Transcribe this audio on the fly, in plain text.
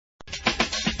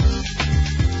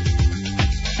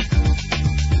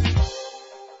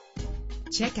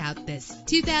Check out this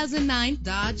 2009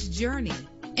 Dodge Journey.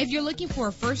 If you're looking for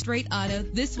a first-rate auto,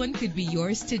 this one could be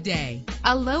yours today.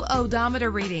 A low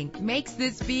odometer reading makes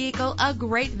this vehicle a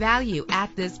great value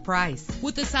at this price.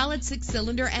 With a solid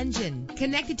 6-cylinder engine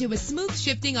connected to a smooth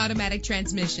shifting automatic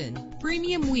transmission,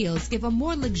 premium wheels give a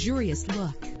more luxurious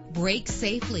look. Brake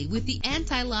safely with the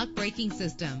anti-lock braking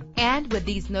system. And with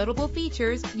these notable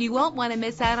features, you won't want to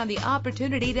miss out on the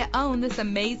opportunity to own this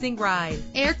amazing ride.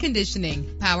 Air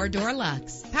conditioning, power door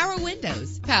locks, power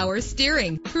windows, power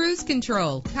steering, cruise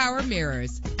control, power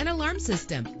mirrors, an alarm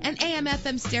system, an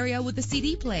AM/FM stereo with a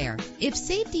CD player. If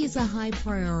safety is a high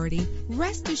priority,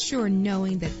 rest assured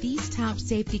knowing that these top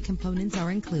safety components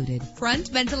are included. Front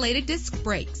ventilated disc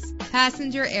brakes,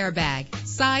 passenger airbag,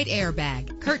 side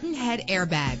airbag, curtain head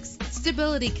airbags,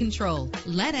 stability control.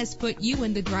 Let us put you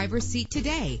in the driver's seat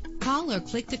today. Call or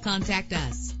click to contact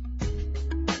us.